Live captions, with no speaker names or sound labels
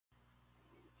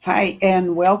Hi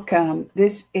and welcome.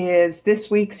 This is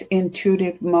this week's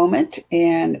Intuitive Moment,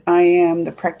 and I am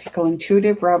the Practical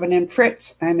Intuitive, Robin M.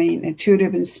 Fritz. I'm an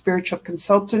intuitive and spiritual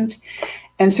consultant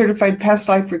and certified past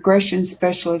life regression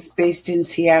specialist based in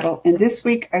Seattle. And this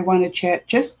week I want to chat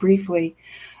just briefly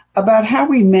about how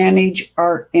we manage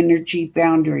our energy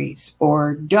boundaries,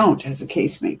 or don't, as the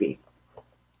case may be.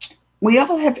 We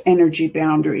all have energy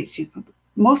boundaries.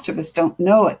 Most of us don't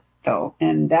know it, though,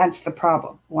 and that's the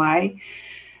problem. Why?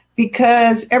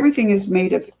 Because everything is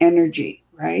made of energy,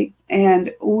 right?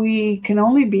 And we can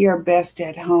only be our best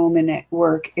at home and at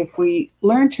work if we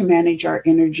learn to manage our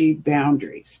energy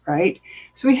boundaries, right?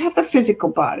 So we have the physical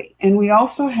body, and we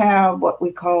also have what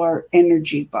we call our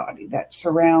energy body that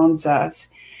surrounds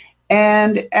us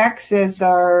and acts as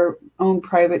our own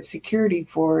private security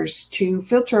force to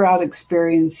filter out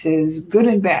experiences, good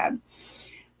and bad,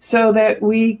 so that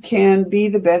we can be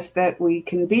the best that we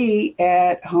can be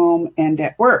at home and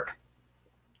at work.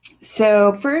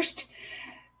 So first,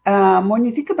 when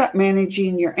you think about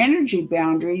managing your energy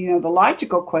boundary, the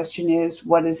logical question is,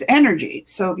 what is energy?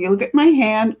 So if you look at my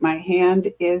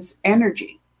hand is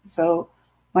energy. So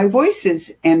my voice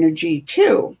is energy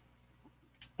too.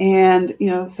 And,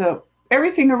 so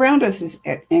everything around us is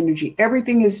energy.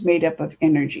 Everything is made up of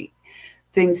energy.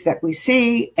 Things that we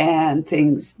see and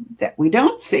things that we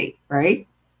don't see, right?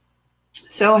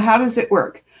 So how does it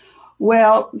work?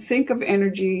 Well, think of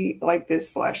energy like this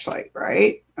flashlight,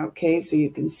 right? Okay, so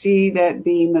you can see that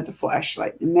beam of the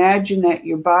flashlight. Imagine that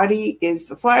your body is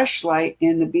the flashlight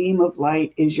and the beam of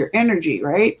light is your energy,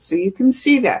 right? So you can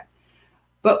see that.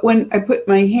 But when I put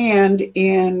my hand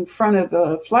in front of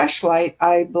the flashlight,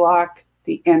 I block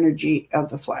the energy of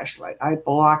the flashlight. I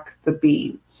block the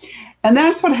beam. And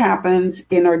that's what happens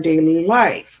in our daily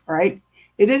life, right?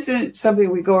 It isn't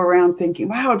something we go around thinking,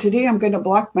 wow, today I'm going to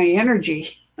block my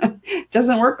energy. It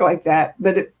doesn't work like that,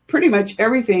 but pretty much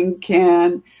everything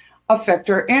can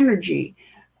affect our energy,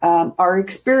 our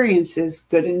experiences,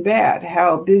 good and bad,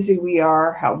 how busy we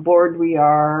are, how bored we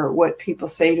are, what people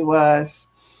say to us,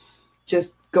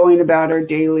 just going about our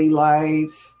daily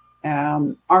lives,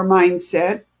 our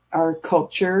mindset, our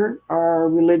culture, our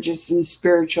religious and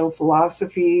spiritual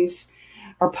philosophies,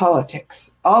 our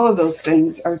politics. All of those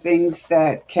things are things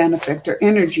that can affect our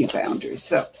energy boundaries.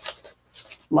 So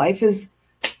life is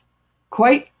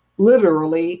quite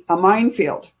literally a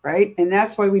minefield, right? And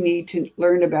that's why we need to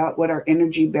learn about what our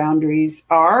energy boundaries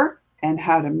are and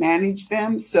how to manage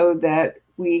them so that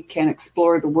we can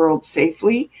explore the world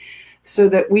safely, so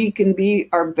that we can be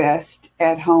our best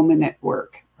at home and at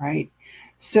work, right?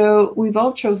 So we've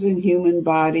all chosen human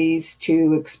bodies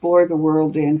to explore the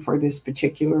world in for this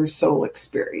particular soul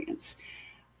experience.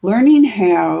 Learning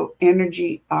how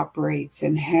energy operates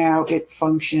and how it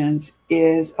functions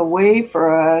is a way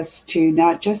for us to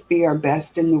not just be our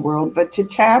best in the world, but to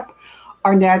tap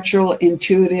our natural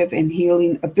intuitive and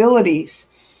healing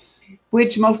abilities,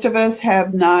 which most of us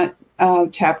have not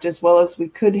tapped as well as we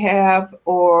could have,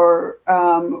 or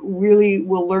really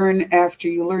will learn after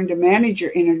you learn to manage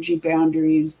your energy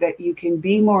boundaries, that you can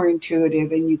be more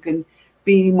intuitive and you can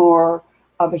be more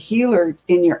of a healer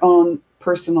in your own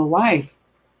personal life.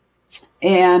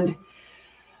 And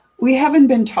we haven't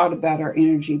been taught about our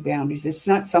energy boundaries. It's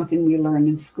not something we learn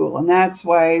in school, and that's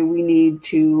why we need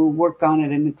to work on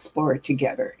it and explore it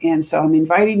together. And so I'm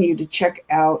inviting you to check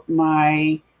out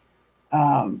my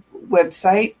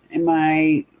website and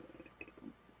my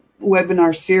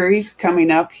webinar series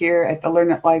coming up here at the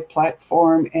Learn It Live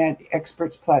platform, at the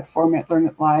Experts platform at Learn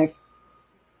It Live,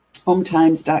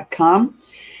 hometimes.com.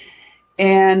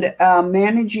 And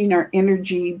managing our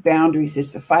energy boundaries.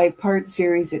 It's a 5-part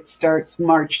series. It starts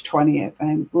March 20th.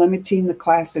 I'm limiting the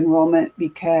class enrollment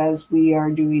because we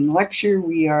are doing lecture,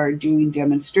 we are doing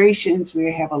demonstrations,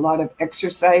 we have a lot of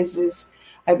exercises.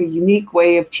 I have a unique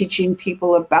way of teaching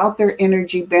people about their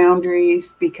energy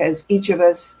boundaries because each of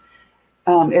us,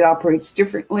 it operates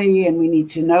differently, and we need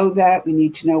to know that. We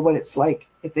need to know what it's like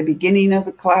at the beginning of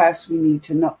the class. We need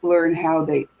to learn how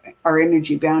our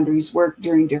energy boundaries work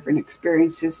during different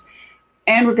experiences.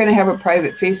 And we're going to have a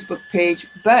private Facebook page,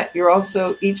 but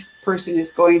each person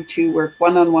is going to work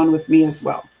one-on-one with me as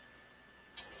well.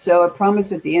 So I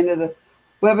promise at the end of the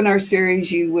webinar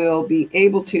series, you will be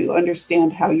able to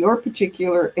understand how your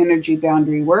particular energy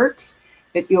boundary works,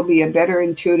 that you'll be a better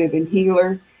intuitive and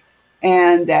healer,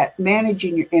 and that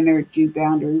managing your energy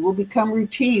boundary will become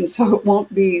routine. So it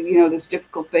won't be, this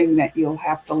difficult thing that you'll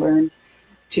have to learn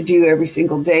to do every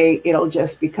single day. It'll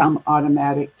just become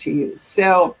automatic to you.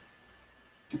 So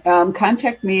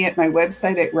contact me at my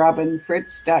website at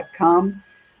robinfritz.com.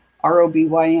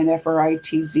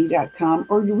 ROBYNFRITZ.com,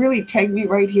 or you really tag me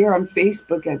right here on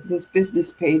Facebook at this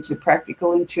business page, The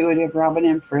Practical Intuitive, Robin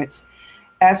M. Fritz.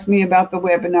 Ask me about the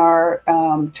webinar,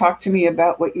 talk to me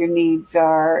about what your needs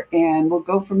are, and we'll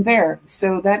go from there.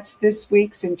 So that's this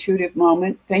week's Intuitive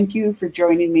Moment. Thank you for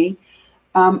joining me.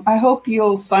 I hope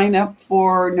you'll sign up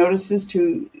for notices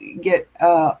to get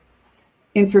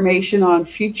information on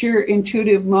future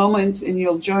intuitive moments, and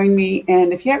you'll join me.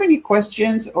 And if you have any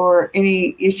questions or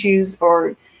any issues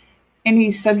or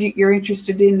any subject you're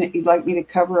interested in that you'd like me to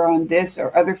cover on this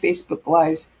or other Facebook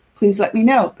Lives, please let me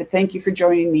know. But thank you for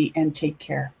joining me, and take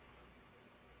care.